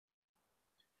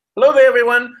Hello there,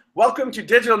 everyone. Welcome to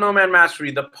Digital Nomad Mastery,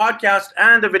 the podcast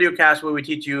and the video cast where we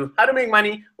teach you how to make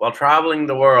money while traveling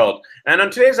the world. And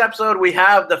on today's episode, we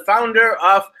have the founder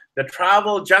of the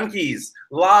Travel Junkies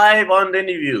live on the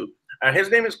interview.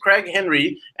 His name is Craig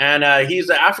Henry, and he's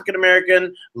an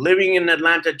African-American living in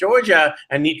Atlanta, Georgia,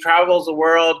 and he travels the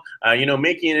world,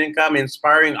 making an income,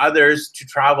 inspiring others to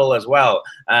travel as well.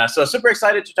 So super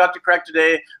excited to talk to Craig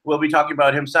today. We'll be talking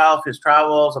about himself, his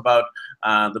travels, about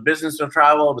the business of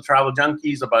travel, the Travel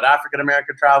Junkies, about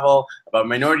African-American travel, about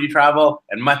minority travel,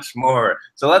 and much more.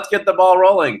 So let's get the ball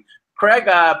rolling. Craig,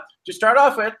 to start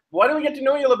off with, why don't we get to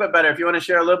know you a little bit better? If you want to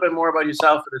share a little bit more about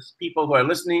yourself for the people who are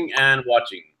listening and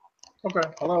watching. Okay.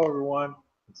 Hello, everyone.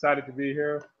 Excited to be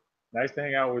here. Nice to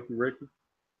hang out with you, Ricky.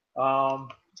 My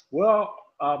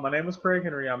name is Craig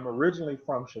Henry. I'm originally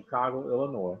from Chicago,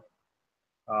 Illinois.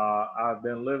 I've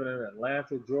been living in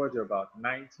Atlanta, Georgia about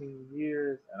 19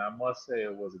 years, and I must say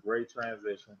it was a great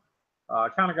transition. I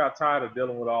kind of got tired of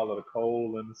dealing with all of the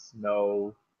cold and the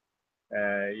snow,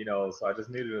 and so I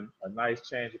just needed a nice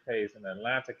change of pace, and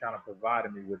Atlanta kind of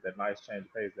provided me with that nice change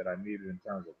of pace that I needed in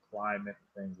terms of climate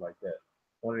and things like that.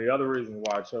 One of the other reasons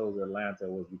why I chose Atlanta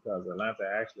was because Atlanta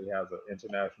actually has an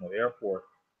international airport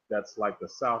that's like the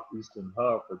southeastern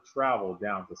hub for travel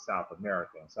down to South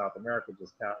America. And South America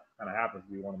just kind of happens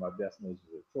to be one of my destinations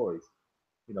of choice.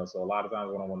 So a lot of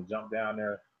times when I want to jump down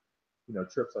there,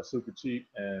 trips are super cheap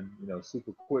and,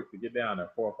 super quick to get down there,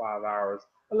 4 or 5 hours,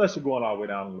 unless you're going all the way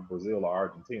down to Brazil or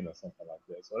Argentina or something like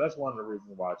that. So that's one of the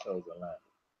reasons why I chose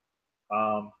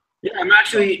Atlanta. Yeah, I'm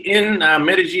actually in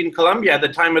Medellin, Colombia at the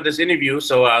time of this interview,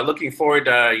 so looking forward,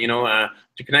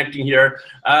 to connecting here.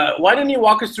 Why don't you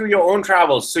walk us through your own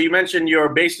travels? So you mentioned you're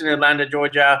based in Atlanta,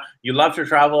 Georgia. You love to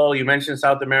travel. You mentioned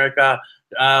South America.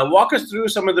 Walk us through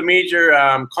some of the major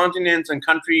continents and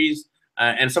countries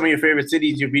and some of your favorite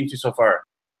cities you've been to so far.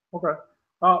 Okay.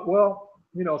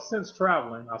 Since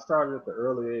traveling, I started at the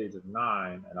early age of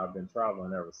 9, and I've been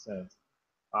traveling ever since.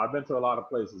 I've been to a lot of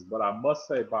places, but I must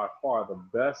say by far the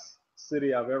best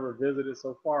city I've ever visited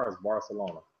so far is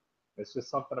Barcelona. It's just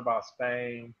something about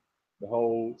Spain, the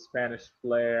whole Spanish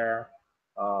flair,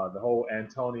 the whole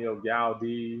Antonio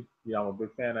Gaudi. I'm a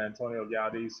big fan of Antonio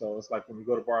Gaudi, so it's like when you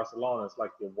go to Barcelona, it's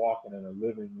like you're walking in a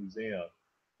living museum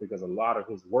because a lot of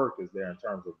his work is there in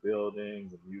terms of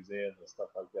buildings and museums and stuff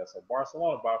like that. So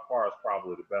Barcelona by far is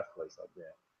probably the best place I've been.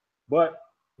 But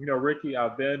Ricky,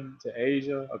 I've been to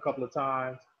Asia a couple of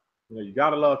times. You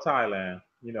gotta love Thailand.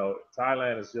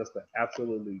 Thailand is just an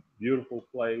absolutely beautiful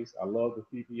place. I love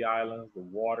the Phi Islands. The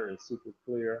water is super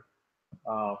clear.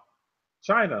 Uh,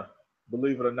 China,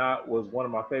 believe it or not, was one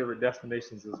of my favorite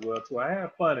destinations as well too. I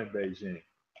had fun in Beijing.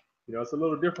 It's a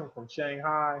little different from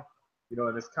Shanghai.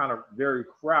 And it's kind of very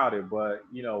crowded. But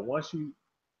once you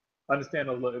understand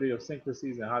those little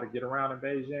idiosyncrasies and how to get around in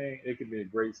Beijing, it can be a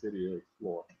great city to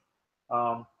explore.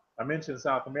 I mentioned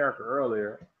South America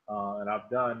earlier, and I've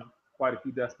done quite a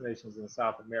few destinations in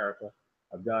South America.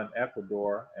 I've done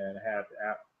Ecuador and had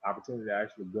the opportunity to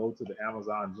actually go to the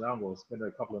Amazon jungle, spend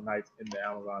a couple of nights in the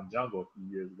Amazon jungle a few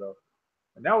years ago.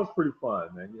 And that was pretty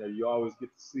fun, man. You always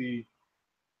get to see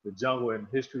the jungle in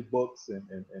history books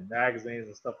and magazines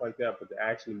and stuff like that, but to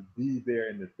actually be there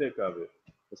in the thick of it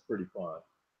was pretty fun.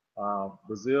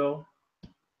 Brazil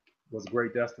was a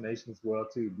great destination as well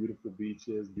too. Beautiful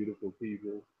beaches, beautiful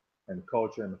people, and the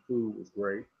culture and the food was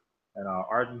great. And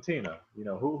Argentina,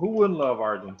 who wouldn't love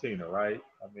Argentina, right?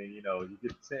 I mean, you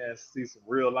get the chance to see some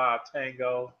real live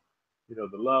tango, the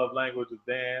love language of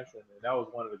dance, and that was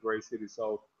one of the great cities.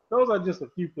 So those are just a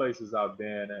few places I've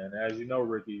been. And as you know,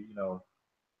 Ricky,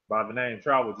 by the name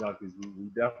Travel Junkies, we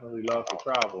definitely love to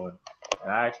travel.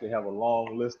 And I actually have a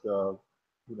long list of,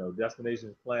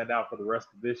 destinations planned out for the rest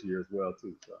of this year as well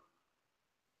too. So.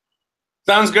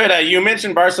 Sounds good. You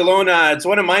mentioned Barcelona. It's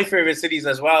one of my favorite cities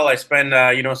as well. I spent,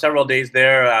 several days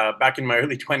there back in my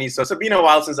early 20s. So it's been a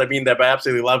while since I've been there, but I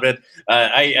absolutely love it.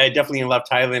 I definitely love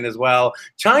Thailand as well.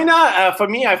 China, for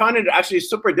me, I found it actually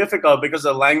super difficult because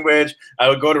of the language. I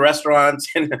would go to restaurants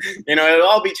and, it would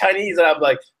all be Chinese. And I'm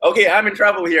like, okay, I'm in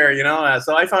trouble here,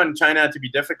 So I found China to be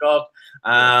difficult.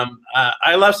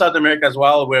 I love South America as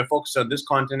well. We're focused on this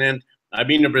continent. I've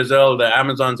been to Brazil. The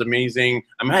Amazon's amazing.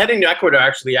 I'm heading to Ecuador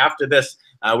actually after this.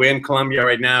 We're in Colombia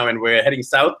right now, and we're heading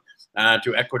south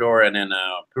to Ecuador and then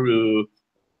Peru,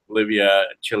 Bolivia,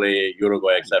 Chile,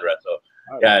 Uruguay, etc. So,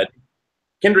 yeah,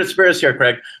 kindred spirits here,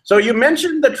 Craig. So you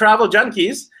mentioned the Travel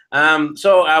Junkies.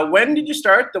 When did you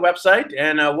start the website,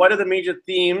 and what are the major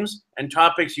themes and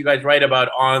topics you guys write about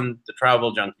on the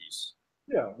Travel Junkies?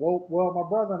 Yeah, well, my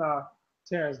brother and I,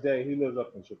 Terrence Day, he lives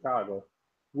up in Chicago.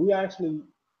 We actually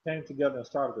came together and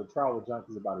started the Travel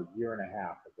Junkies about a year and a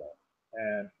half ago.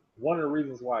 And one of the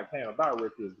reasons why it came about,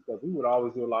 Ricky, is because we would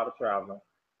always do a lot of traveling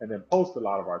and then post a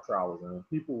lot of our travels. And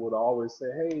people would always say,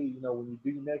 hey, when you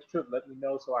do your next trip, let me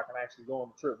know so I can actually go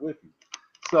on the trip with you.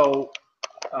 So,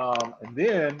 and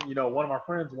then, one of my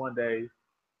friends one day,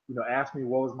 asked me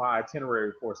what was my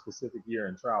itinerary for a specific year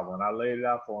in travel. And I laid it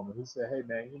out for him. And he said, hey,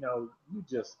 man, you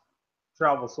just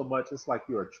travel so much. It's like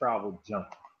you're a travel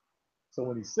junkie. So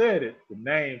when he said it, the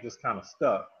name just kind of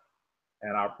stuck.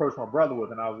 And I approached my brother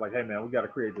with it, and I was like, hey, man, we got to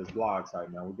create this blog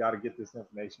site, man. We got to get this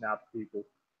information out to people.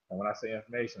 And when I say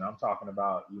information, I'm talking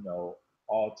about,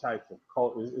 all types of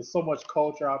culture. There's so much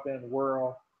culture out there in the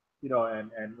world,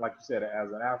 and like you said,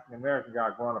 as an African American guy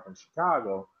growing up in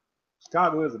Chicago,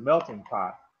 Chicago is a melting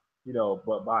pot,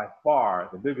 but by far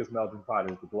the biggest melting pot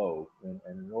is the globe. And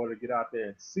in order to get out there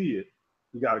and see it,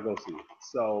 you got to go see it.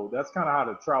 So that's kind of how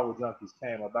the Travel Junkies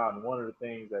came about. And one of the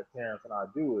things that Terrence and I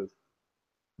do is,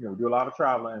 we do a lot of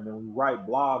traveling, and then we write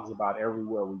blogs about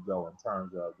everywhere we go in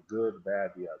terms of the good, the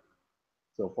bad, the ugly.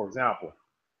 So, for example,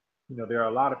 there are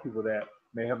a lot of people that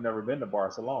may have never been to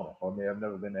Barcelona or may have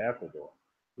never been to Ecuador.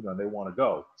 They want to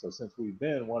go. So, since we've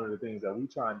been, one of the things that we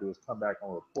try and do is come back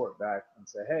and report back and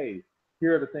say, hey,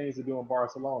 here are the things to do in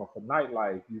Barcelona. For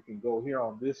nightlife, you can go here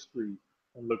on this street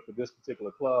and look for this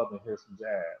particular club and hear some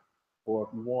jazz. Or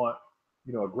if you want,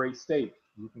 a great steak,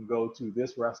 you can go to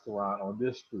this restaurant on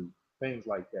this street, things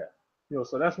like that.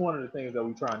 So that's one of the things that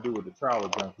we try and do with the Travel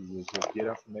Junkies is just get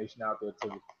information out there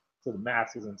to the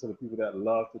masses and to the people that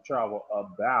love to travel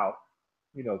about,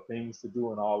 things to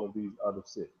do in all of these other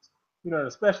cities. And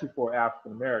especially for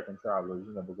African American travelers,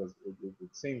 because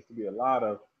it seems to be a lot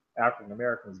of African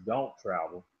Americans don't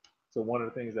travel. So one of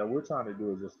the things that we're trying to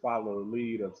do is just follow the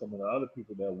lead of some of the other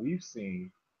people that we've seen,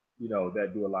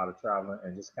 that do a lot of traveling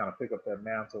and just kind of pick up that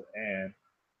mantle and,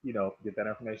 get that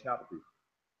information out to people.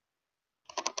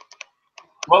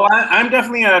 Well, I'm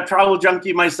definitely a travel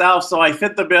junkie myself, so I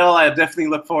fit the bill. I definitely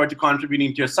look forward to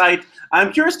contributing to your site.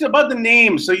 I'm curious about the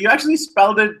name. So you actually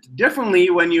spelled it differently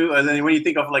when you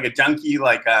think of like a junkie,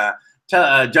 like a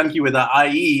junkie with an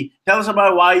IE. Tell us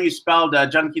about why you spelled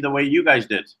junkie the way you guys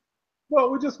did. Well,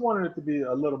 we just wanted it to be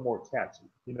a little more catchy,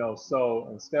 So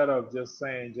instead of just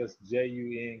saying just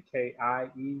JUNKIE,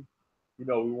 we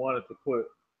wanted to put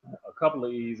a couple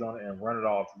of E's on it and run it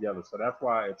all together. So that's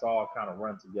why it's all kind of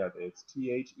run together. It's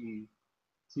THETRAVELJUNKEES.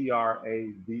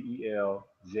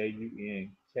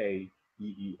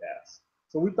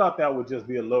 So we thought that would just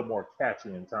be a little more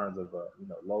catchy in terms of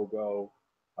logo,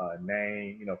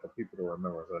 name, for people to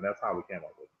remember. So that's how we came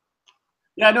up with it.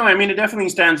 Yeah, no, I mean, it definitely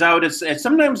stands out. It's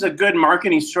sometimes a good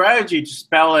marketing strategy to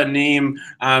spell a name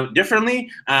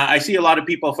differently. I see a lot of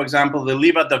people, for example, they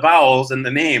leave out the vowels in the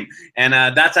name, and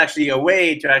that's actually a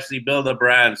way to actually build a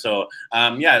brand. So,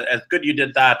 yeah, it's good you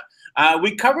did that.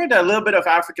 We covered a little bit of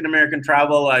African American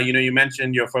travel. You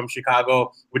mentioned you're from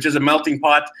Chicago, which is a melting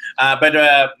pot, but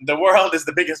the world is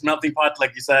the biggest melting pot,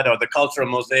 like you said, or the cultural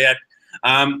mosaic.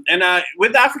 And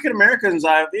with African Americans,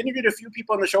 I've interviewed a few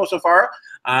people on the show so far.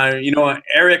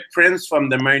 Eric Prince from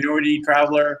The Minority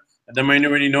Traveler, The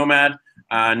Minority Nomad,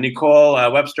 Nicole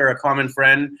Webster, a common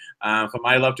friend from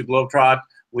I Love to Globetrot.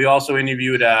 We also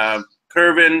interviewed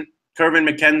Kervin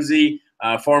McKenzie,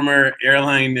 former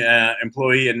airline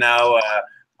employee and now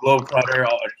Globetrotter.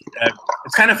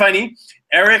 It's kind of funny.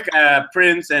 Eric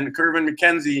Prince and Kervin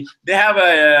McKenzie, they have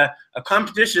a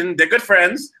competition. They're good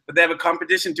friends, but they have a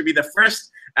competition to be the first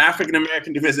African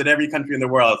American to visit every country in the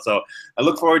world. So I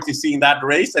look forward to seeing that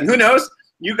race. And who knows,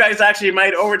 you guys actually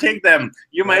might overtake them.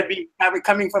 You might be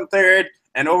coming from third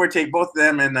and overtake both of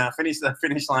them and finish the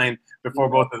finish line before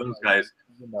both of those guys.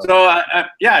 So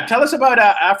yeah, tell us about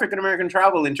African American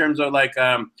travel in terms of like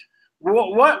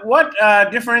what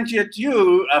differentiates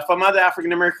you from other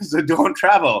African Americans that don't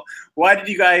travel? Why did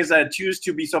you guys choose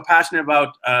to be so passionate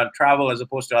about travel as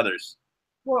opposed to others?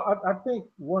 Well, I think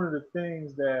one of the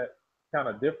things that kind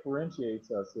of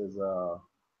differentiates us is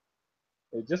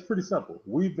it's just pretty simple.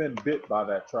 We've been bit by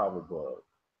that travel bug.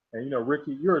 And,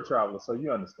 Ricky, you're a traveler, so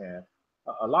you understand.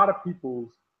 A lot of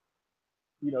people's,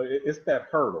 it's that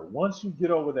hurdle. Once you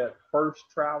get over that first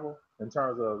travel in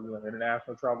terms of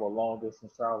international travel or long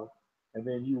distance travel, and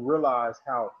then you realize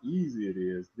how easy it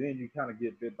is, then you kind of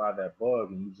get bit by that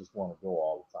bug and you just want to go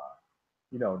all the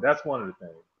time. That's one of the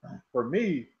things. For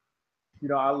me,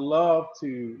 I love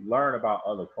to learn about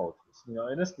other cultures,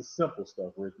 and it's the simple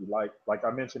stuff, Ricky. Like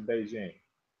I mentioned Beijing.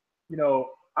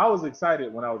 I was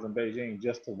excited when I was in Beijing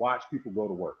just to watch people go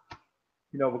to work,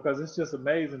 because it's just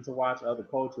amazing to watch other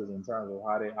cultures in terms of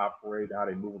how they operate, how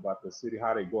they move about the city,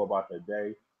 how they go about their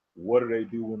day, what do they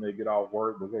do when they get off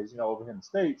work, because, over here in the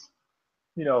States,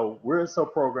 we're so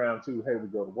programmed to, hey, we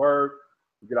go to work,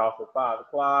 We get off at 5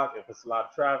 o'clock. If it's a lot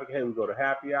of traffic, hey, we go to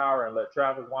happy hour and let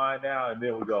traffic wind down, and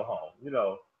then we go home.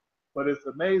 But it's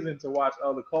amazing to watch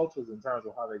other cultures in terms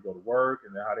of how they go to work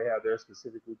and how they have their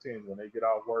specific routines when they get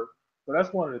off work. So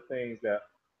that's one of the things that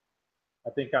I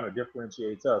think kind of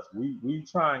differentiates us. We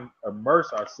try and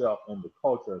immerse ourselves in the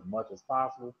culture as much as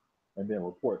possible, and then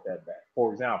report that back.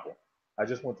 For example, I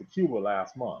just went to Cuba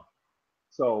last month.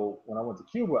 So when I went to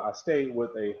Cuba, I stayed with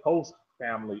a host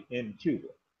family in Cuba.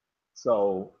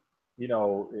 So, it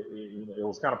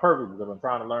was kind of perfect because I'm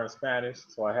trying to learn Spanish.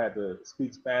 So I had to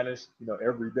speak Spanish,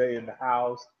 every day in the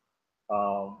house.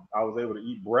 I was able to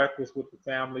eat breakfast with the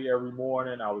family every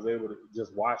morning. I was able to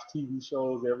just watch TV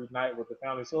shows every night with the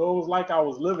family. So it was like I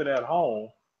was living at home.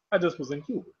 I just was in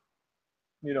Cuba,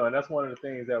 and that's one of the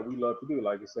things that we love to do.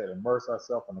 Like I said, immerse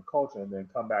ourselves in the culture and then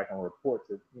come back and report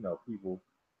to, people,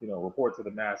 report to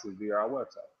the masses via our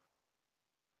website.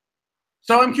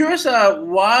 So I'm curious,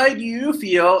 why do you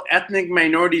feel ethnic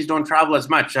minorities don't travel as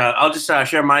much? I'll just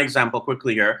share my example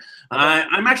quickly here.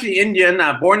 I'm actually Indian,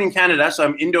 born in Canada, so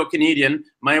I'm Indo-Canadian.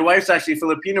 My wife's actually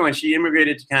Filipino, and she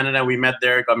immigrated to Canada. We met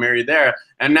there, got married there,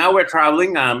 and now we're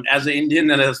traveling as an Indian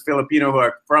and as Filipino who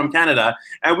are from Canada.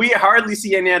 And we hardly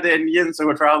see any other Indians who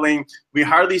are traveling. We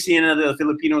hardly see any other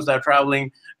Filipinos that are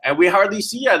traveling, and we hardly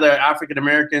see other African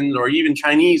Americans or even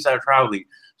Chinese that are traveling.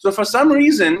 So for some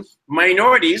reason,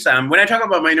 minorities, when I talk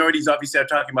about minorities, obviously I'm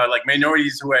talking about like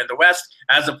minorities who are in the West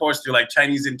as opposed to like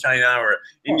Chinese in China or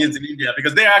Indians in India,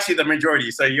 because they're actually the majority.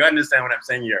 So you understand what I'm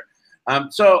saying here.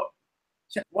 So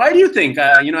why do you think,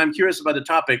 I'm curious about the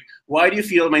topic, why do you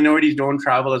feel minorities don't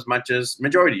travel as much as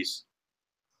majorities?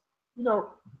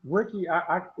 Ricky,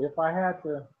 if I had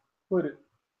to put it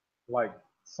like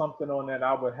something on that,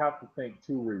 I would have to think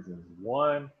two reasons.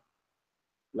 One,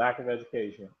 lack of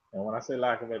education. And when I say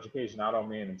lack of education, I don't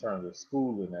mean in terms of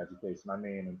school and education. I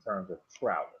mean in terms of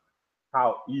travel,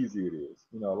 how easy it is.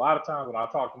 A lot of times when I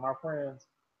talk to my friends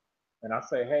and I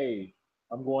say, hey,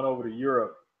 I'm going over to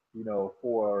Europe,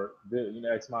 for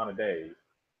X amount of days.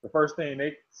 The first thing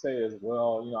they say is,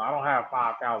 well, I don't have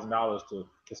 $5,000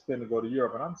 to spend to go to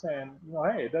Europe. And I'm saying,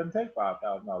 hey, it doesn't take $5,000.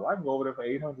 I can go over there for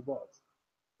 $800.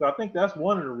 So I think that's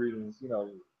one of the reasons,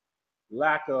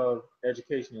 lack of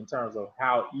education in terms of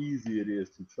how easy it is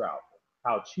to travel,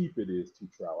 how cheap it is to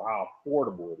travel, how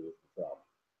affordable it is to travel.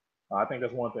 I think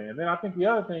that's one thing. And then I think the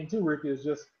other thing too, Rick, is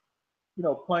just,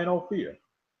 plain old fear.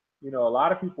 A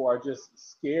lot of people are just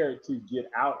scared to get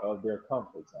out of their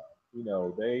comfort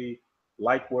zone. They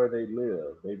like where they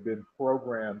live. They've been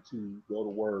programmed to go to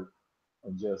work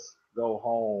and just go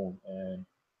home and,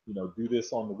 do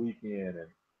this on the weekend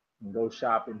and go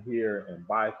shopping here and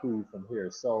buy food from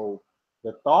here. So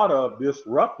the thought of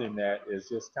disrupting that is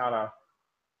just kind of,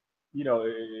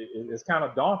 it's kind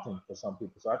of daunting for some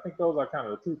people. So I think those are kind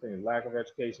of the two things: lack of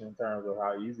education in terms of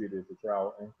how easy it is to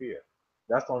travel, and fear.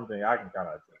 That's the only thing I can kind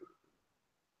of attribute.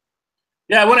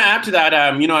 Yeah, I want to add to that.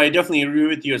 I definitely agree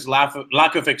with you. It's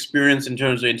lack of experience in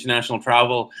terms of international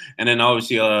travel, and then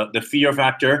obviously the fear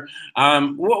factor.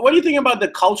 What do you think about the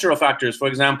cultural factors? For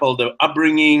example, the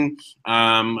upbringing,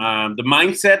 the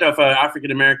mindset of an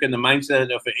African American, the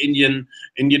mindset of an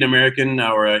Indian American,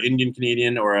 or an Indian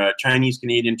Canadian, or a Chinese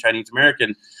Canadian, Chinese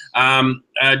American.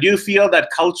 Do you feel that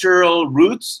cultural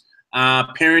roots,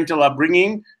 parental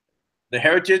upbringing, the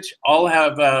heritage, all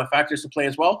have factors to play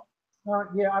as well?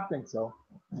 Yeah, I think so.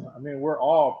 I mean, we're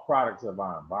all products of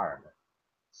our environment.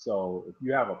 So if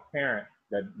you have a parent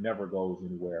that never goes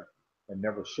anywhere and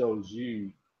never shows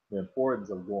you the importance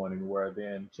of going anywhere,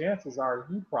 then chances are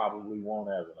you probably won't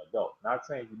as an adult. Not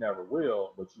saying you never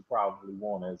will, but you probably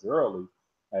won't as early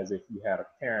as if you had a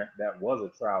parent that was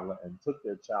a traveler and took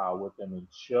their child with them and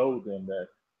showed them that,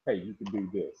 hey, you can do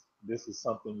this. This is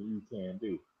something you can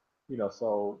do.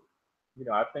 So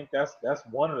I think that's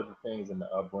one of the things in the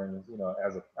upbringing.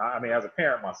 As a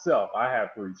parent myself, I have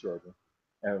three children,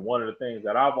 and one of the things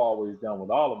that I've always done with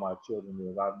all of my children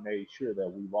is I've made sure that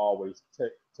we've always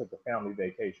took a family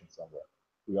vacation somewhere.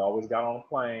 We always got on a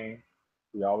plane,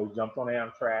 we always jumped on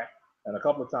Amtrak, and a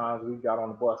couple of times we got on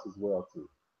the bus as well too.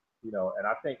 And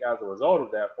I think as a result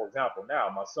of that, for example, now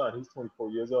my son, he's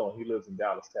 24 years old and he lives in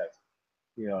Dallas, Texas.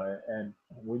 And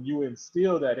when you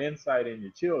instill that insight in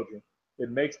your children, it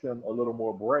makes them a little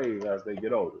more brave as they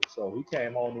get older. So he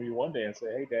came home to me one day and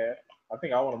said, hey, Dad, I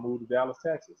think I want to move to Dallas,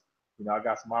 Texas. I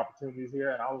got some opportunities here.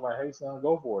 And I was like, hey, son,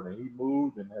 go for it. And he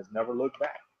moved and has never looked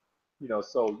back.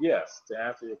 So yes, to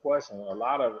answer your question, a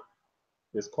lot of it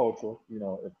is cultural. If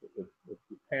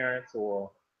your parents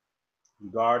or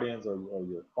your guardians or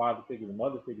your father figures or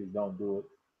mother figures don't do it,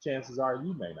 chances are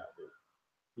you may not do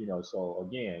it. So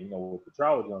again, with the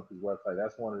Travel Junkies website,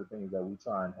 that's one of the things that we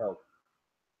try and help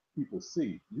people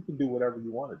see. You can do whatever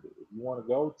you want to do. If you want to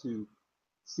go to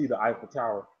see the Eiffel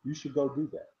Tower, you should go do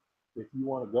that. If you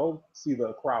want to go see the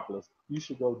Acropolis, you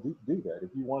should go do that.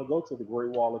 If you want to go to the Great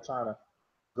Wall of China,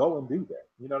 go and do that.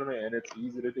 You know what I mean? And it's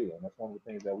easy to do. And that's one of the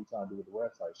things that we try to do with the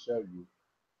website, show you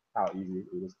how easy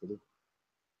it is to do.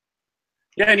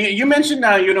 Yeah, and you mentioned,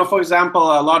 for example,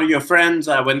 a lot of your friends,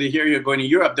 when they hear you're going to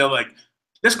Europe, they're like,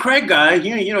 this Craig guy,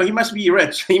 he must be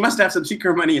rich. He must have some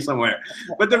secret money somewhere.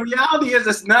 But the reality is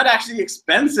it's not actually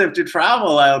expensive to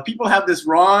travel. People have this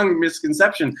wrong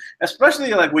misconception,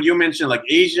 especially like what you mentioned, like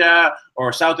Asia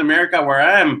or South America, where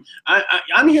I'm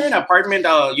here in an apartment,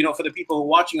 for the people who are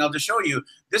watching, I'll just show you.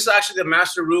 This is actually the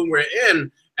master room we're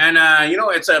in. And,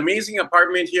 it's an amazing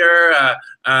apartment here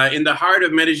in the heart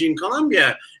of Medellin,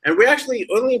 Colombia. And we're actually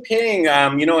only paying,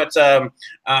 it's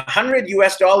 $100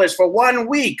 US for 1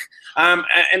 week.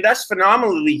 And that's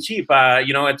phenomenally cheap.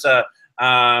 It's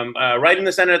right in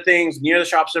the center of things, near the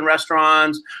shops and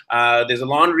restaurants. There's a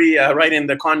laundry right in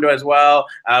the condo as well.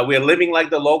 We're living like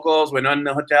the locals. We're not in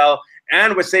the hotel.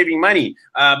 And we're saving money.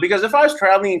 Because if I was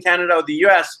traveling in Canada or the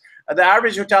US, the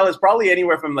average hotel is probably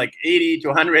anywhere from like 80 to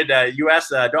 100 US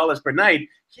dollars per night.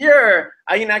 Here,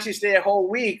 I can actually stay a whole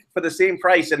week for the same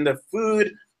price. And the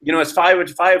food, it's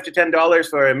 $5 to $10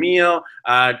 for a meal.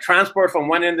 Transport from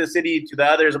one end of the city to the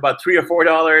other is about $3 or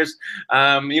 $4.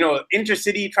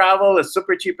 Intercity travel is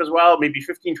super cheap as well, maybe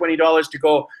 $15, $20 to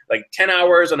go like 10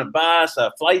 hours on a bus.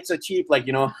 Flights are cheap, like,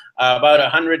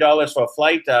 about $100 for a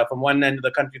flight from one end of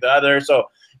the country to the other. So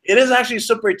it is actually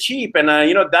super cheap. And,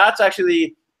 that's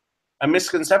actually a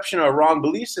misconception or a wrong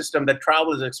belief system that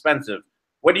travel is expensive.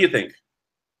 What do you think?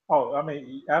 Oh, I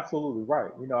mean, absolutely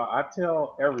right. I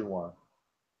tell everyone,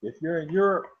 if you're in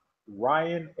Europe,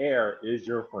 Ryanair is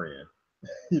your friend.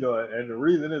 And the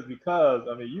reason is because,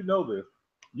 this,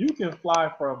 you can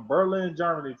fly from Berlin,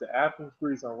 Germany to Athens,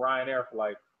 Greece on Ryanair for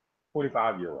like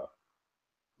 25 euro.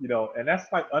 And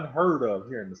that's like unheard of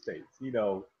here in the States,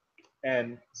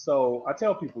 And so I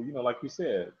tell people, like you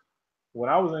said,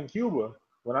 when I was in Cuba,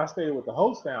 when I stayed with the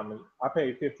host family, I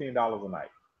paid $15 a night.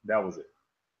 That was it.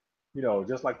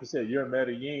 Just like you said, you're in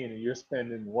Medellin and you're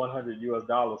spending $100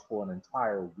 US for an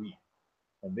entire week.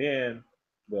 And then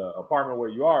the apartment where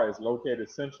you are is located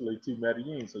centrally to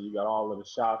Medellin. So you got all of the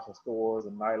shops and stores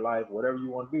and nightlife, whatever you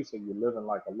want to do. So you're living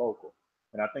like a local.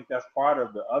 And I think that's part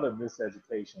of the other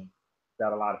miseducation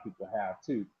that a lot of people have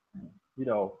too.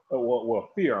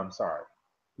 Fear, I'm sorry.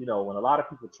 When a lot of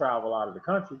people travel out of the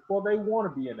country, well, they want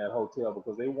to be in that hotel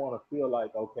because they want to feel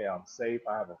like, okay, I'm safe.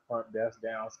 I have a front desk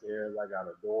downstairs. I got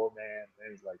a doorman,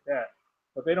 things like that.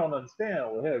 But they don't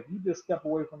understand. Well, hey, if you just step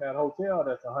away from that hotel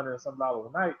that's $100 and some a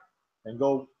night and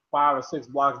go 5 or 6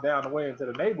 blocks down the way into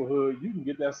the neighborhood, you can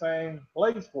get that same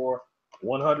place for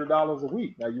 $100 a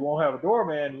week. Now, you won't have a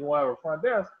doorman, you won't have a front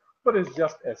desk, but it's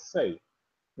just as safe.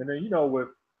 And then, with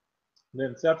the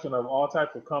inception of all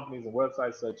types of companies and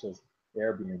websites such as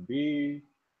Airbnb,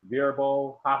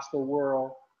 Vrbo, Hostel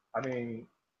World.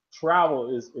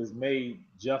 Travel is made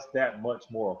just that much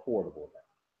more affordable now.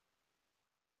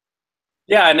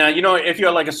 Yeah, and if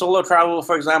you're like a solo traveler,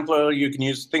 for example, you can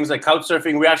use things like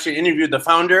Couchsurfing. We actually interviewed the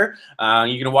founder.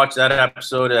 You can watch that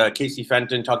episode, Casey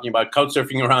Fenton, talking about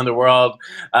Couchsurfing around the world.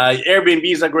 Airbnb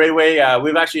is a great way.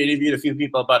 We've actually interviewed a few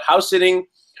people about house sitting,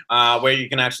 where you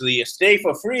can actually stay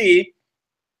for free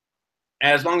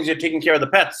as long as you're taking care of the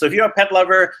pets. So if you're a pet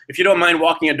lover, if you don't mind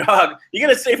walking a dog, you're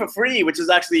gonna stay for free, which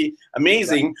is actually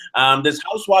amazing. There's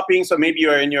house swapping, so maybe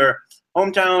you're in your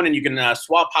hometown and you can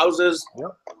swap houses.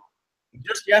 Yep.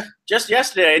 Just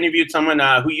yesterday, I interviewed someone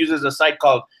who uses a site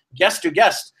called Guest to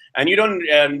Guest, and you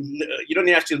don't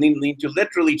actually need to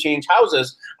literally change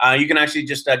houses. You can actually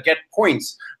just get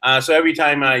points. So every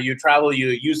time you travel, you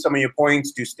use some of your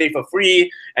points to stay for free.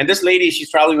 And this lady,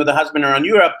 she's traveling with her husband around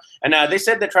Europe, and they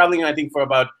said they're traveling, I think, for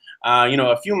about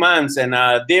a few months, and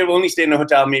they've only stayed in a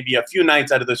hotel maybe a few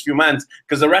nights out of those few months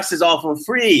because the rest is all for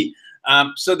free.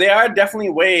 So there are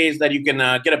definitely ways that you can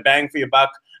get a bang for your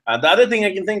buck. The other thing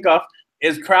I can think of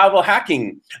is travel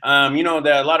hacking. There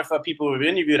are a lot of people who have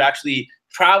interviewed actually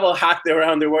travel hacked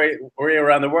around the way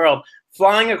around the world,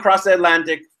 flying across the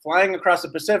Atlantic, flying across the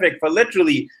Pacific for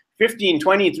literally 15,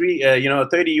 23,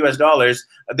 30 US dollars.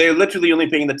 They're literally only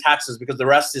paying the taxes because the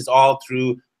rest is all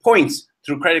through points,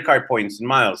 through credit card points and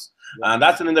miles.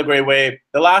 That's another great way.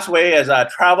 The last way is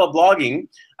travel blogging.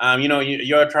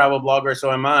 You're a travel blogger,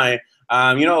 so am I.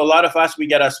 A lot of us, we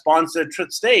get a sponsored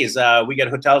trip stays. We get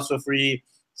hotels for free,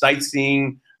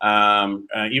 sightseeing,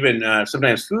 even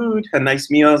sometimes food and nice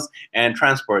meals and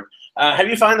transport. Have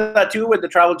you found that too with the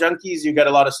travel junkies? You get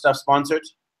a lot of stuff sponsored?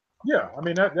 Yeah,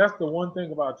 that's the one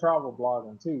thing about travel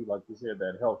blogging too, like you said,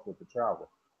 that helps with the travel.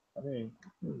 I mean,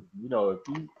 you know,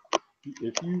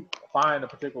 if you find a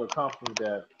particular company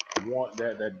that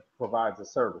that provides a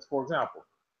service, for example,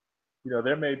 you know,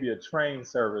 there may be a train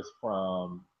service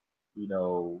from, you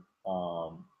know,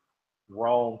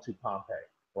 Rome to Pompeii,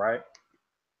 right?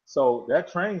 So that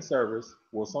train service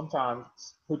will sometimes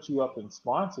put you up and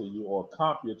sponsor you or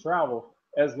comp your travel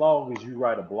as long as you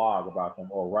write a blog about them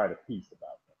or write a piece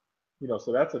about them. You know,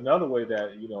 so that's another way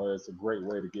that, you know, it's a great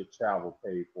way to get travel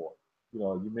paid for. You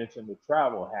know, you mentioned the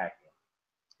travel hacking.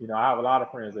 You know, I have a lot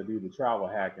of friends that do the travel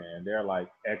hacking and they're like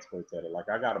experts at it. Like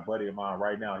I got a buddy of mine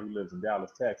right now, he lives in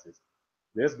Dallas, Texas.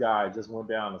 This guy just went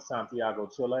down to Santiago,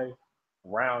 Chile,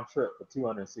 round trip for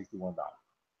 $261.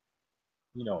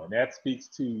 You know, and that speaks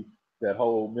to that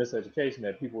whole miseducation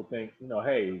that people think, you know,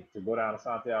 hey, to go down to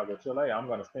Santiago, Chile, I'm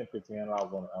going to spend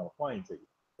 $1,500 on a plane ticket.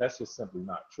 That's just simply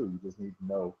not true. You just need to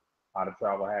know how to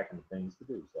travel hack and the things to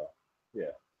do. So, yeah.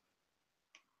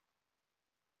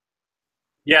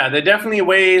 Yeah, there are definitely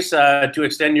ways to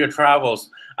extend your travels.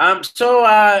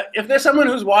 If there's someone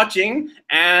who's watching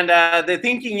and they're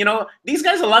thinking, you know, these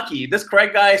guys are lucky. This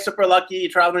Craig guy is super lucky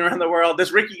traveling around the world.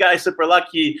 This Ricky guy is super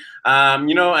lucky.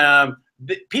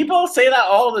 People say that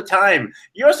all the time.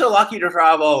 You're so lucky to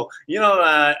travel. You know,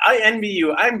 I envy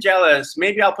you. I'm jealous.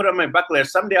 Maybe I'll put it on my bucket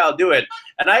list. Someday I'll do it.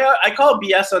 And I call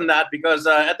BS on that because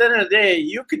at the end of the day,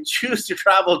 you could choose to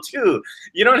travel too.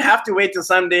 You don't have to wait till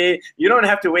Sunday. You don't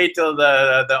have to wait till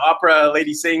the opera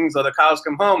lady sings or the cows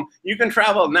come home. You can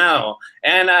travel now.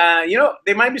 And, you know,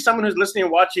 there might be someone who's listening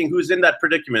and watching who's in that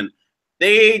predicament.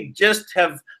 They just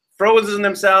have frozen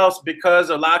themselves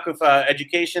because of lack of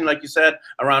education, like you said,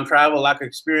 around travel, lack of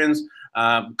experience,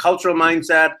 cultural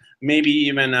mindset, maybe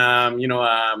even, what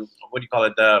do you call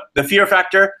it, the fear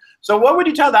factor. So what would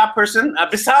you tell that person,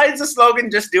 besides the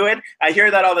slogan, just do it? I hear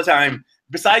that all the time.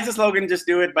 Besides the slogan, just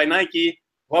do it by Nike,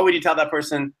 what would you tell that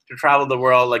person to travel the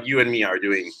world like you and me are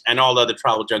doing and all the other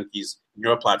travel junkies in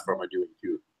your platform are doing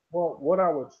too? Well, what I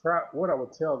would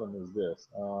tell them is this.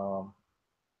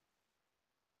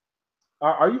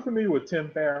 Are you familiar with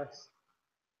Tim Ferriss?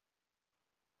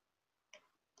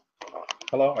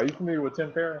 Hello, are you familiar with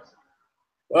Tim Ferriss?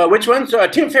 Which one? So,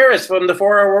 Tim Ferriss from the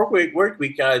 4 Hour Work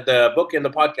Week, the book and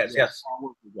the podcast. Yes.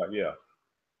 Yeah.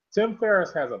 Tim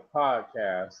Ferriss has a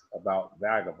podcast about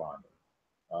vagabonding,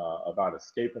 about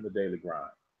escaping the daily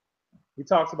grind. He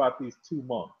talks about these two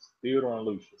monks, Theodore and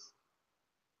Lucius.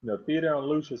 You know, Theodore and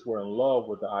Lucius were in love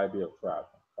with the idea of traveling,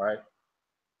 right?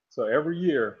 So every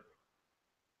year,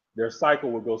 their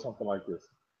cycle would go something like this.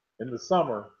 In the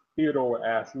summer, Theodore would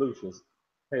ask Lucius,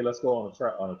 hey, let's go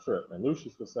on a trip. And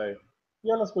Lucius would say,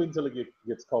 yeah, let's wait until it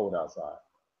gets cold outside.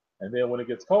 And then when it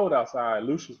gets cold outside,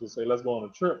 Lucius would say, let's go on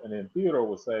a trip. And then Theodore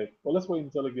would say, well, let's wait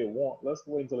until it gets warm. Let's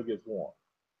wait until it gets warm.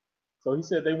 So he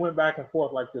said they went back and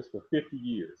forth like this for 50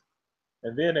 years.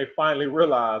 And then they finally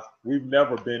realized we've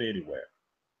never been anywhere.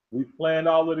 We've planned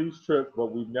all of these trips,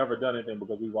 but we've never done anything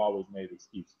because we've always made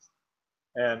excuses.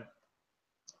 And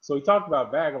so he talked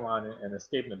about vagabonding and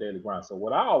escaping the daily grind. So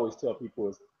what I always tell people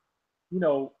is, you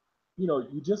know,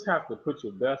 you just have to put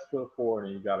your best foot forward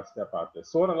and you got to step out there.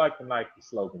 Sort of like the Nike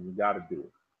slogan, you got to do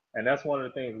it. And that's one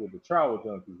of the things with the travel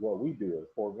junkies. What we do is,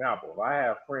 for example, if I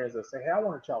have friends that say, hey, I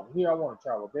want to travel here, I want to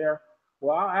travel there.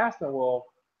 Well, I'll ask them, well,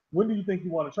 when do you think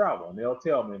you want to travel? And they'll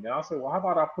tell me. And I'll say, well, how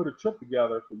about I put a trip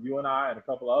together for you and I and a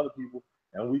couple of other people,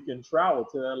 and we can travel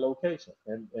to that location.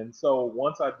 And so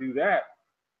once I do that,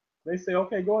 they say,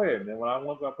 okay, go ahead. And then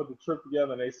once I put the trip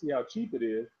together and they see how cheap it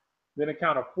is, then it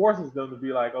kind of forces them to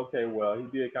be like, okay, well, he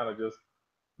did kind of just,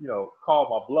 you know, call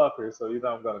my bluff here, so either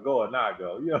I'm going to go or not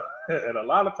go. You know, and a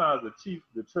lot of times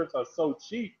the trips are so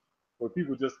cheap where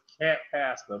people just can't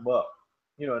pass them up,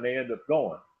 you know, and they end up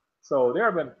going. So there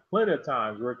have been plenty of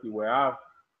times, Ricky, where I've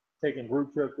taken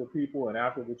group trips with people, and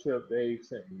after the trip, they've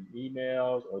sent me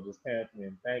emails or just came to me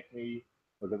and thanked me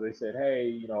because they said, hey,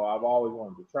 you know, I've always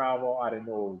wanted to travel. I didn't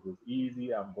know it was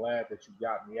easy. I'm glad that you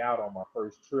got me out on my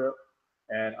first trip,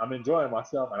 and I'm enjoying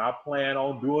myself, and I plan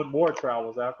on doing more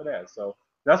travels after that. So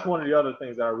that's one of the other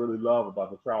things that I really love about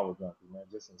the travel junkie, man,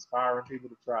 just inspiring people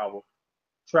to travel,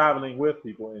 traveling with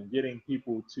people, and getting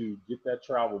people to get that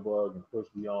travel bug and push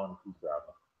beyond and keep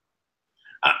traveling.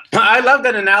 I love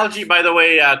that analogy, by the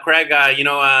way, Craig.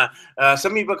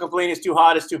 Some people complain it's too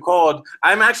hot, it's too cold.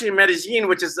 I'm actually in Medellin,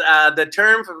 which is the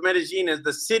term for Medellin is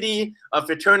the city of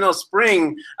eternal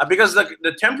spring, because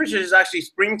the temperature is actually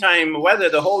springtime weather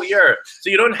the whole year. So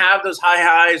you don't have those high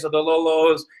highs or the low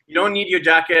lows. You don't need your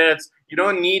jackets. You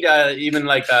don't need even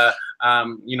like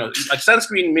like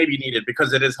sunscreen may be needed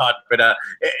because it is hot, but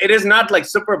it is not like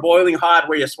super boiling hot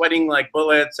where you're sweating like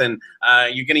bullets and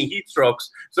you're getting heat strokes.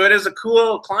 So it is a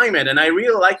cool climate, and I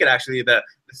really like it actually. The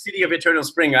the city of eternal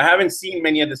spring. I haven't seen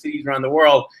many of the cities around the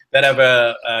world that have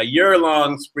a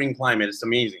year-long spring climate. It's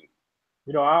amazing.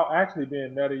 You know, I'll actually be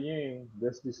in Medellin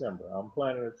this December. I'm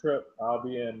planning a trip. I'll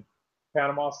be in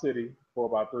Panama City for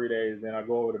about 3 days. Then I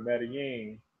go over to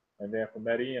Medellin, and then from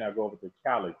Medellin I go over to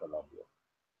Cali, Colombia.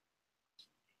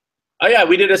 Oh yeah,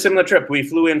 we did a similar trip. We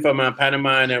flew in from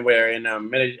Panama, and then we're in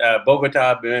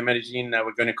Bogota, Medellin.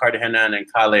 We're going to Cartagena and then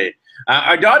Cali.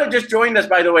 Our daughter just joined us,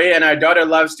 by the way, and our daughter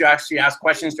loves to actually ask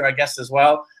questions to our guests as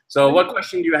well. So what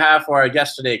question do you have for our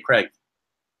guest today, Craig?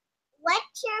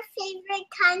 What's your favorite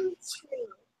country?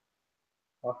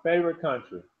 My favorite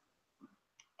country.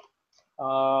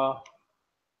 I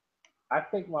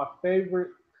think my favorite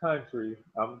country,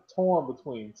 I'm torn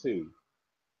between two,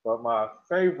 but my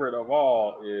favorite of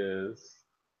all is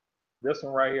this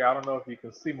one right here. I don't know if you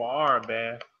can see my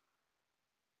armband.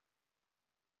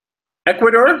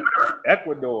 Ecuador?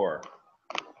 Ecuador.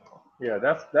 Yeah,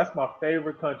 that's my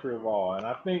favorite country of all. And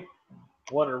I think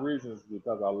one of the reasons is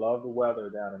because I love the weather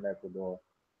down in Ecuador.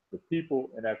 The people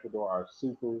in Ecuador are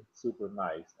super, super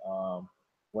nice.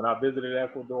 When I visited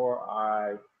Ecuador,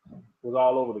 I was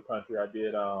all over the country. I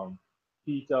did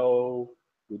Quito,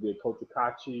 we did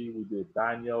Cotacachi, we did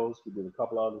Baños, we did a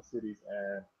couple other cities,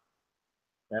 and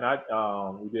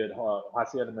we did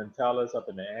Hacienda Mentales up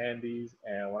in the Andes.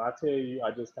 And when I tell you,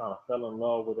 I just kind of fell in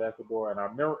love with Ecuador. And I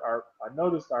remember, I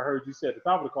noticed, I heard you say at the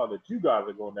top of the call that you guys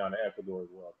are going down to Ecuador as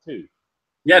well too.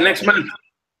 Yeah, next month.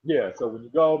 Yeah, so when you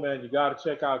go, man, you got to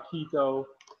check out Quito.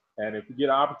 And if you get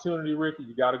an opportunity, Ricky,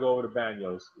 you got to go over to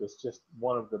Baños. It's just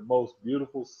one of the most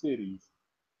beautiful cities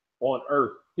on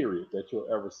earth, period, that you'll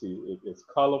ever see. It's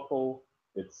colorful.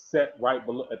 It's set right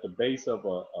below at the base of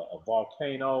a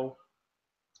volcano.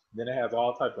 Then it has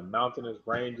all types of mountainous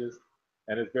ranges,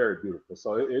 and it's very beautiful.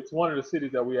 So it's one of the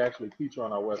cities that we actually feature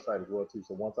on our website as well too.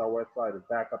 So once our website is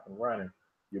back up and running,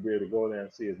 you'll be able to go there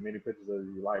and see as many pictures as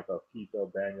you like of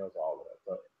Quito, Baños, all of that.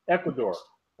 So Ecuador,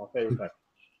 my favorite country.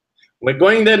 We're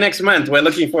going there next month. We're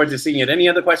looking forward to seeing it. Any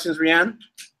other questions, Rianne?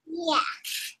 Yeah.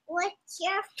 What's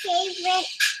your favorite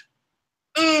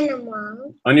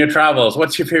animal? On your travels,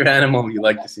 what's your favorite animal you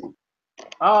like to see?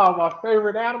 My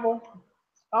favorite animal?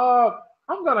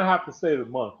 I'm gonna have to say the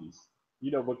monkeys.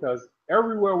 You know, because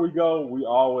everywhere we go, we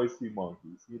always see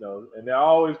monkeys. You know, and they're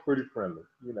always pretty friendly.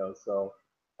 You know, so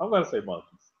I'm gonna say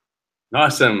monkeys.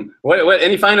 Awesome. What?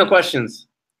 Any final questions?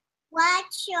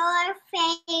 What's your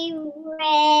favorite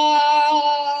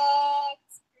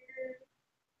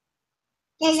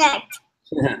dessert?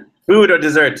 Food or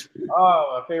dessert?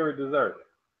 Oh, my favorite dessert.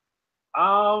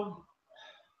 I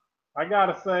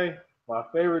gotta say, my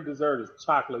favorite dessert is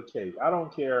chocolate cake. I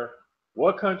don't care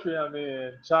what country I'm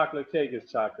in, chocolate cake is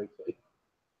chocolate cake.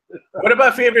 What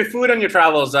about favorite food on your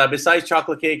travels besides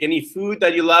chocolate cake? Any food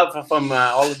that you love from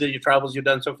all of your travels you've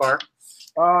done so far?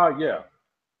 Yeah.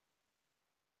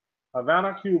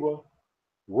 Havana, Cuba,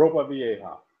 Ropa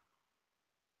Vieja.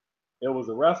 It was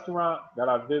a restaurant that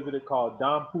I visited called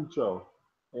Don Pucho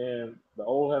in the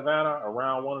old Havana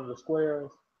around one of the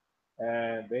squares.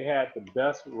 And they had the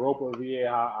best Ropa Vieja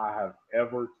I have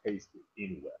ever tasted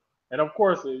anywhere. And of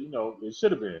course, you know, it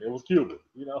should have been. It was Cuban,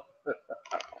 you know.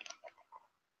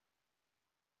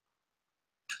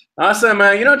 Awesome.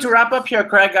 To wrap up here,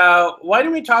 Craig, why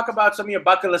don't we talk about some of your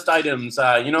bucket list items?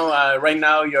 Right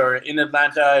now you're in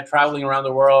Atlanta, traveling around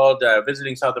the world,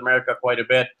 visiting South America quite a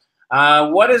bit.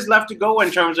 What is left to go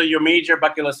in terms of your major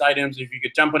bucket list items? If you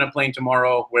could jump on a plane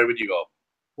tomorrow, where would you go?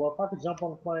 Well, if I could jump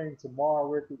on a plane tomorrow,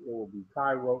 Ricky, it would be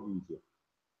Cairo, Egypt.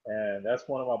 And that's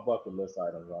one of my bucket list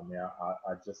items. I mean,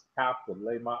 I just have to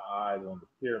lay my eyes on the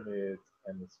pyramids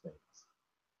and the Sphinx.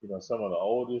 You know, some of the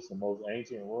oldest and most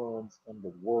ancient ruins in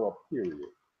the world, period.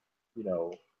 You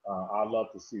know, I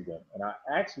love to see them. And I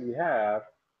actually have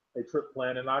a trip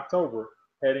planned in October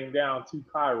heading down to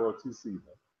Cairo to see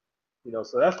them. You know,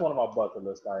 so that's one of my bucket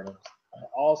list items.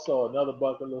 Also, another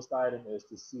bucket list item is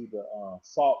to see the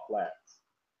salt flats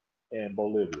in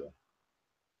Bolivia.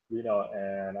 You know,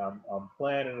 and I'm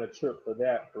planning a trip for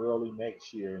that early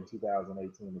next year in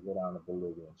 2018 to go down to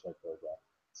Bolivia and check those out.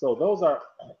 So those are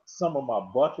some of my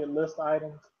bucket list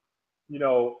items. You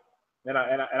know, and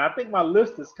I think my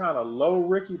list is kind of low,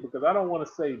 Ricky, because I don't want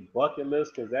to say bucket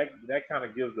list because that kind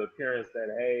of gives the appearance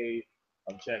that hey,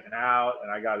 I'm checking out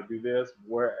and I got to do this.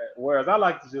 Whereas I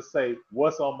like to just say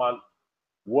what's on my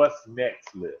what's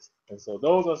next list. And so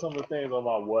those are some of the things on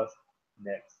my what's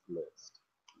next list.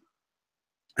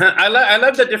 I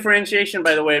love the differentiation,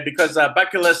 by the way, because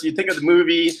bucket list, you think of the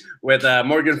movie with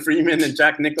Morgan Freeman and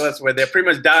Jack Nicklaus where they're pretty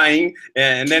much dying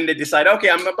and then they decide, okay,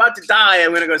 I'm about to die,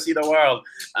 I'm going to go see the world.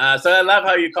 So I love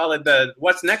how you call it the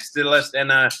what's next to the list,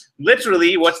 and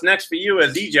literally what's next for you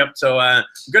is Egypt. So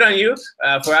good on you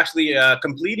for actually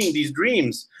completing these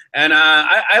dreams. And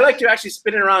I like to actually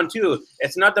spin it around too.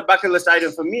 It's not the bucket list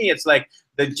item for me. It's like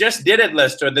the just did it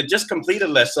list or the just completed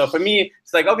list. So for me,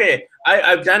 it's like, okay,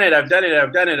 I've done it, I've done it,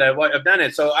 I've done it, I've done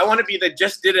it. So I want to be the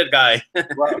just did it guy.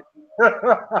 Right.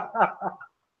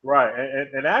 Right.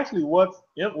 And actually, what's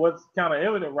kind of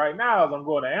imminent right now is I'm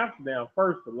going to Amsterdam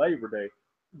first for Labor Day.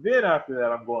 Then after that,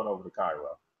 I'm going over to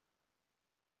Cairo.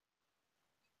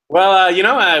 Well, you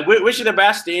know, wish you the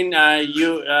best in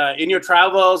in your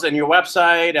travels and your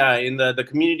website, in the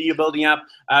community you're building up.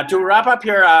 To wrap up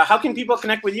here, how can people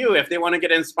connect with you if they want to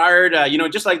get inspired? You know,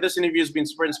 just like this interview has been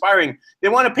super inspiring, they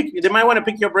might want to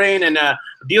pick your brain and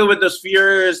deal with those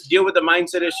fears, deal with the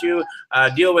mindset issue,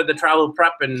 deal with the travel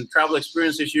prep and travel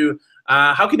experience issue.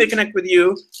 How can they connect with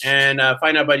you and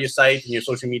find out about your site and your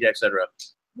social media, etc.?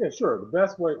 Yeah, sure. The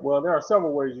best way, well, there are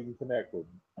several ways you can connect with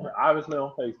me. Obviously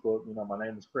on Facebook, you know, my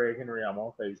name is Craig Henry. I'm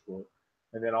on Facebook.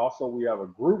 And then also we have a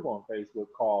group on Facebook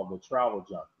called The Travel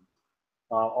Junkies.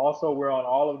 Also, we're on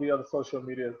all of the other social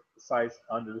media sites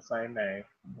under the same name.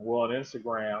 We're on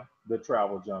Instagram, The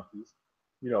Travel Junkies.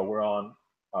 You know, we're on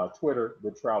Twitter,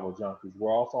 The Travel Junkies.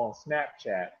 We're also on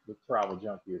Snapchat, The Travel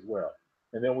Junkie as well.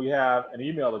 And then we have an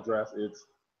email address. It's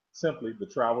simply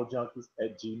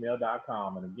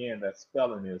thetraveljunkies@gmail.com. And again, that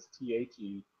spelling is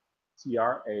TheTraveljunkies.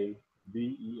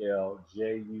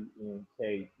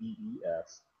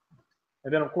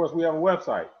 And then, of course, we have a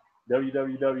website,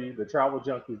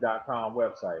 www.thetraveljunkies.com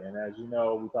website. And as you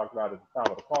know, we talked about at the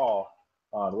top of the call,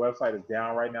 the website is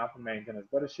down right now for maintenance,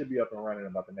 but it should be up and running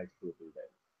in about the next 2 or 3 days.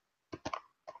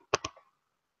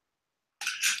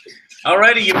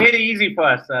 Alrighty, you made it easy for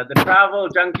us. The Travel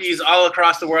Junkies all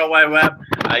across the World Wide Web.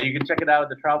 You can check it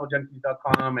out at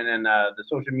thetraveljunkies.com, and then the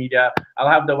social media. I'll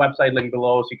have the website link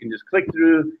below, so you can just click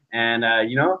through and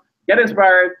you know, get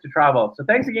inspired to travel. So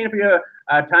thanks again for your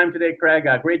time today, Craig.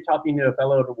 Great talking to a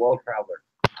fellow world traveler.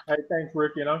 Hey, thanks,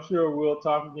 Ricky, and I'm sure we'll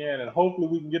talk again, and hopefully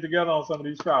we can get together on some of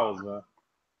these travels, man.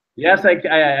 Yes, I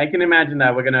can imagine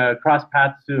that. We're gonna cross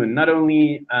paths soon, not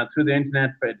only through the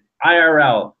internet, but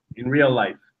IRL, in real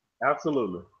life.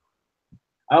 Absolutely.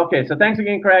 Okay, so thanks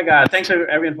again, Craig. Thanks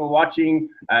everyone for watching.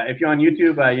 If you're on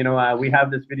YouTube, you know, we have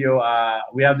this video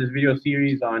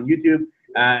series on YouTube,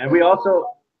 and we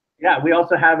also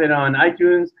have it on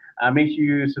iTunes. Make sure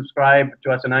you subscribe to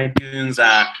us on iTunes.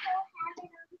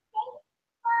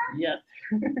 Yes.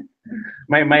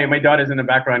 my daughter's in the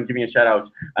background giving a shout out.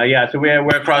 Yeah, so we're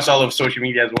across all of social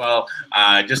media as well.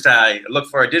 Just look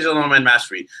for Digital Nomad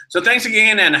Mastery. So thanks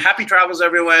again, and happy travels,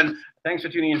 everyone. Thanks for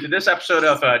tuning into this episode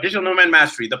of Digital Nomad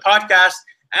Mastery, the podcast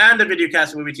and the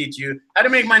videocast where we teach you how to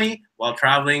make money while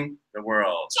traveling the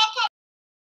world.